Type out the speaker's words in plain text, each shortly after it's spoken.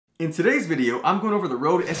In today's video, I'm going over the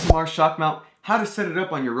Rode SMR shock mount, how to set it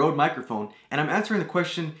up on your Rode microphone, and I'm answering the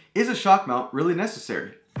question, is a shock mount really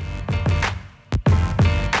necessary?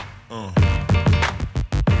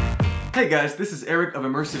 Hey guys, this is Eric of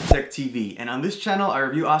Immersive Tech TV, and on this channel I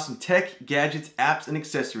review awesome tech, gadgets, apps, and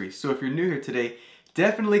accessories. So if you're new here today,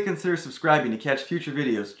 definitely consider subscribing to catch future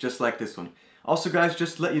videos just like this one. Also guys,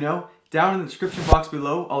 just to let you know, down in the description box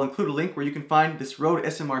below, I'll include a link where you can find this Rode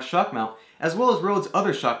SMR shock mount, as well as Rode's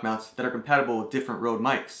other shock mounts that are compatible with different Rode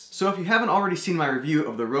mics. So if you haven't already seen my review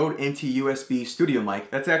of the Rode NT-USB studio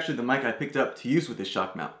mic, that's actually the mic I picked up to use with this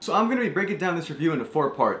shock mount. So I'm going to be breaking down this review into 4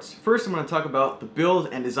 parts. First, I'm going to talk about the build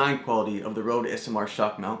and design quality of the Rode SMR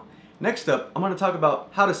shock mount. Next up, I'm going to talk about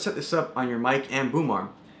how to set this up on your mic and boom arm.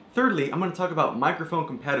 Thirdly, I'm going to talk about microphone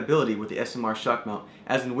compatibility with the SMR shock mount,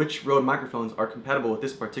 as in which Rode microphones are compatible with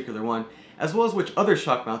this particular one, as well as which other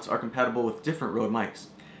shock mounts are compatible with different Rode mics.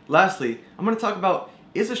 Lastly, I'm going to talk about,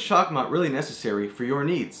 is a shock mount really necessary for your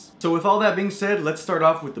needs? So with all that being said, let's start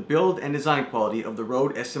off with the build and design quality of the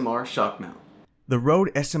Rode SMR shock mount. The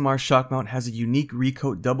Rode SMR shock mount has a unique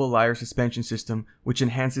Rycote double-Lyre suspension system which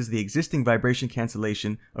enhances the existing vibration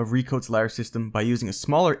cancellation of Rycote's lyre system by using a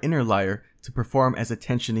smaller inner lyre to perform as a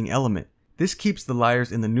tensioning element. This keeps the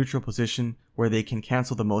lyres in the neutral position where they can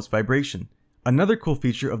cancel the most vibration. Another cool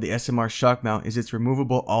feature of the SMR shock mount is its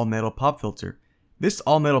removable all-metal pop filter. This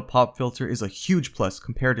all-metal pop filter is a huge plus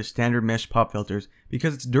compared to standard mesh pop filters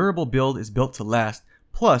because its durable build is built to last.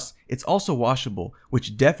 Plus, it's also washable,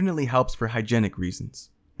 which definitely helps for hygienic reasons.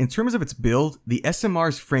 In terms of its build, the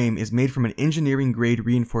SMR's frame is made from an engineering-grade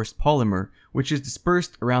reinforced polymer, which is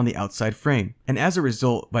dispersed around the outside frame, and as a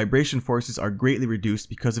result, vibration forces are greatly reduced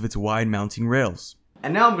because of its wide mounting rails.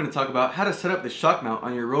 And now I'm going to talk about how to set up the shock mount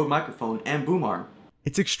on your Rode microphone and boom arm.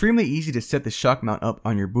 It's extremely easy to set the shock mount up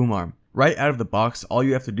on your boom arm. Right out of the box, all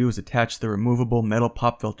you have to do is attach the removable metal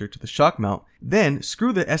pop filter to the shock mount, then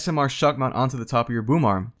screw the SMR shock mount onto the top of your boom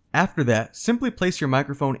arm. After that, simply place your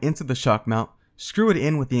microphone into the shock mount, screw it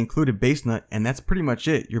in with the included base nut, and that's pretty much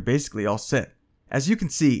it. You're basically all set. As you can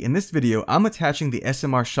see, in this video, I'm attaching the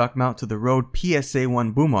SMR shock mount to the Rode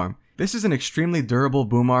PSA-1 boom arm. This is an extremely durable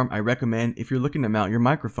boom arm I recommend if you're looking to mount your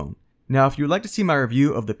microphone. Now, if you would like to see my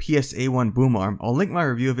review of the PSA-1 boom arm, I'll link my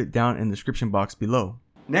review of it down in the description box below.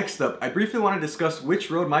 Next up, I briefly want to discuss which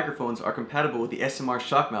Rode microphones are compatible with the SMR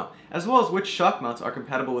shock mount, as well as which shock mounts are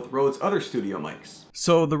compatible with Rode's other studio mics.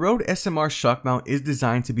 So the Rode SMR shock mount is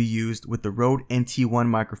designed to be used with the Rode NT1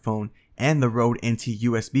 microphone and the Rode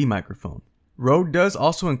NT-USB microphone. Rode does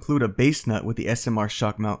also include a base nut with the SMR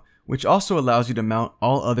shock mount, which also allows you to mount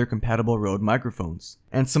all other compatible Rode microphones.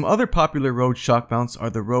 And some other popular Rode shock mounts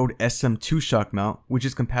are the Rode SM2 shock mount, which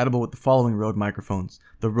is compatible with the following Rode microphones: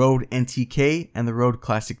 the Rode NTK and the Rode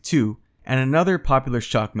Classic 2. And another popular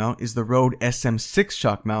shock mount is the Rode SM6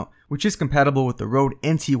 shock mount, which is compatible with the Rode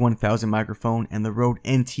NT1000 microphone and the Rode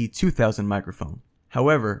NT2000 microphone.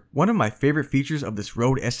 However, one of my favorite features of this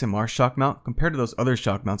Rode SMR shock mount compared to those other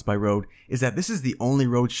shock mounts by Rode is that this is the only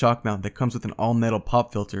Rode shock mount that comes with an all-metal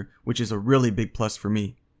pop filter, which is a really big plus for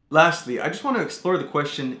me. Lastly, I just want to explore the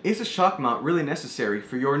question, is a shock mount really necessary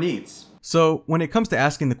for your needs? So, when it comes to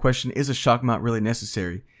asking the question, is a shock mount really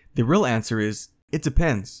necessary? The real answer is, it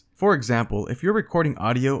depends. For example, if you're recording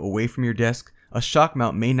audio away from your desk, a shock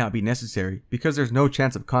mount may not be necessary because there's no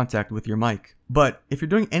chance of contact with your mic. But if you're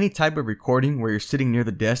doing any type of recording where you're sitting near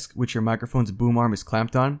the desk which your microphone's boom arm is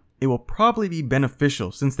clamped on, it will probably be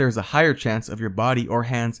beneficial since there is a higher chance of your body or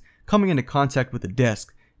hands coming into contact with the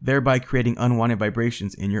desk, thereby creating unwanted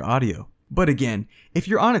vibrations in your audio. But again, if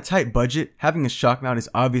you're on a tight budget, having a shock mount is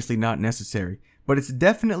obviously not necessary, but it's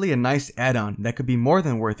definitely a nice add-on that could be more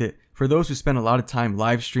than worth it for those who spend a lot of time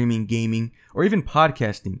live streaming, gaming, or even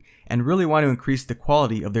podcasting and really want to increase the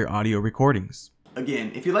quality of their audio recordings.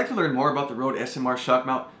 Again, if you'd like to learn more about the Rode SMR shock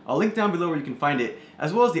mount, I'll link down below where you can find it,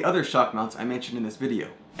 as well as the other shock mounts I mentioned in this video.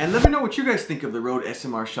 And let me know what you guys think of the Rode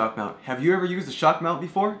SMR shock mount. Have you ever used a shock mount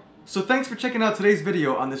before? So thanks for checking out today's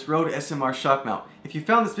video on this Rode SMR shock mount. If you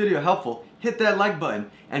found this video helpful, hit that like button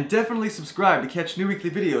and definitely subscribe to catch new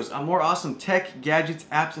weekly videos on more awesome tech, gadgets,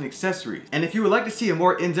 apps, and accessories. And if you would like to see a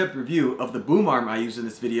more in-depth review of the boom arm I used in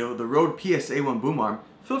this video, the Rode PSA-1 boom arm,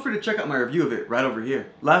 feel free to check out my review of it right over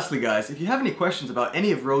here. Lastly guys, if you have any questions about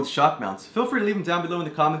any of Rode's shock mounts, feel free to leave them down below in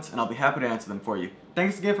the comments and I'll be happy to answer them for you.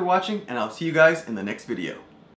 Thanks again for watching and I'll see you guys in the next video.